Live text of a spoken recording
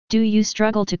Do you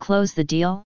struggle to close the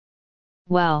deal?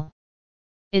 Well,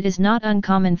 it is not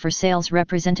uncommon for sales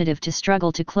representative to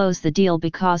struggle to close the deal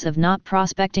because of not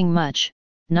prospecting much,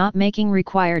 not making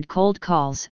required cold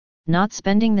calls, not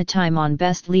spending the time on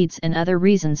best leads and other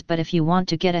reasons. But if you want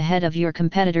to get ahead of your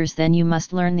competitors, then you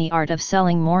must learn the art of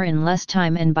selling more in less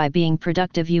time, and by being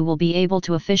productive you will be able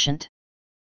to efficient.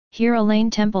 Here Elaine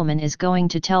Templeman is going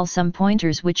to tell some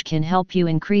pointers which can help you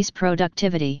increase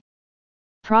productivity.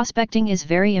 Prospecting is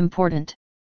very important.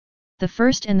 The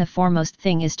first and the foremost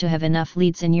thing is to have enough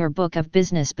leads in your book of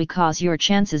business, because your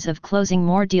chances of closing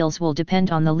more deals will depend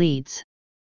on the leads.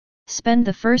 Spend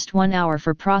the first 1 hour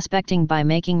for prospecting by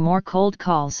making more cold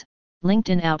calls,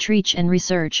 LinkedIn outreach and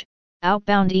research,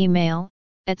 outbound email,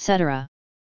 etc.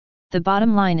 The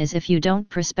bottom line is, if you don't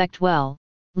prospect well,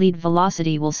 lead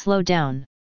velocity will slow down.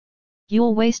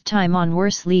 You'll waste time on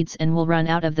worse leads and will run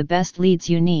out of the best leads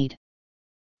you need.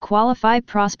 Qualify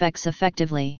prospects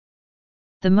effectively.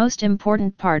 The most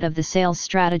important part of the sales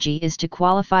strategy is to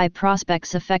qualify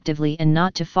prospects effectively and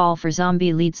not to fall for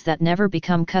zombie leads that never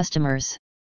become customers.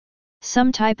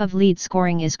 Some type of lead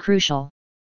scoring is crucial.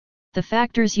 The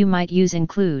factors you might use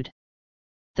include: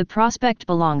 the prospect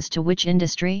belongs to which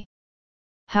industry?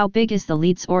 How big is the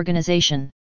lead's organization?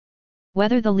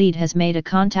 Whether the lead has made a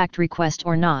contact request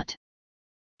or not.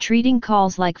 Treating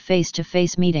calls like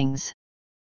face-to-face meetings.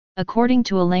 According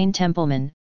to Elaine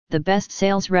Templeman, the best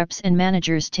sales reps and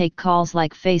managers take calls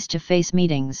like face-to-face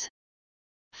meetings.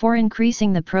 For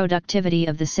increasing the productivity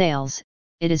of the sales,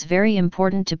 it is very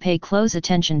important to pay close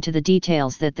attention to the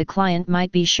details that the client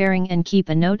might be sharing and keep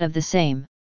a note of the same.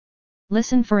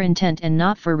 Listen for intent and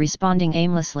not for responding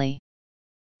aimlessly.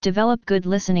 Develop good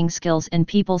listening skills and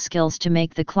people skills to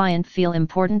make the client feel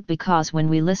important, because when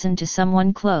we listen to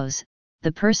someone close,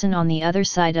 the person on the other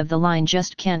side of the line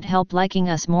just can't help liking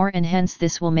us more, and hence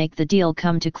this will make the deal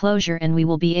come to closure and we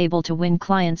will be able to win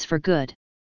clients for good.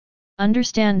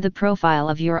 Understand the profile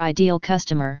of your ideal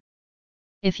customer.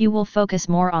 If you will focus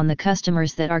more on the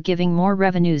customers that are giving more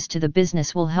revenues to the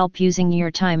business, will help using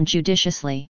your time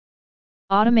judiciously.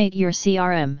 Automate your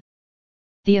CRM.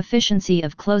 The efficiency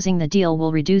of closing the deal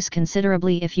will reduce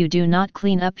considerably if you do not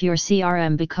clean up your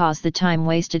CRM, because the time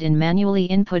wasted in manually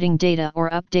inputting data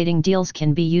or updating deals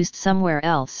can be used somewhere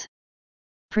else.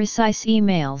 Precise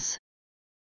emails.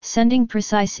 Sending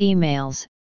precise emails,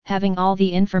 having all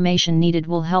the information needed,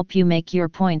 will help you make your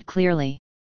point clearly.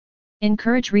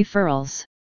 Encourage referrals.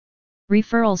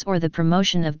 Referrals, or the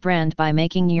promotion of brand by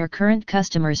making your current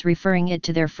customers referring it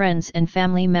to their friends and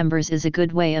family members, is a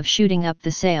good way of shooting up the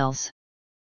sales.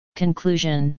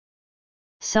 Conclusion.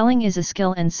 Selling is a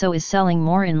skill, and so is selling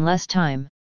more in less time.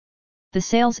 The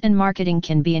sales and marketing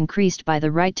can be increased by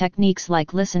the right techniques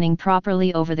like listening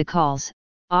properly over the calls,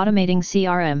 automating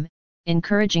CRM,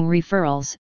 encouraging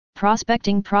referrals,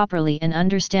 prospecting properly, and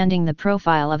understanding the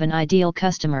profile of an ideal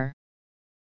customer.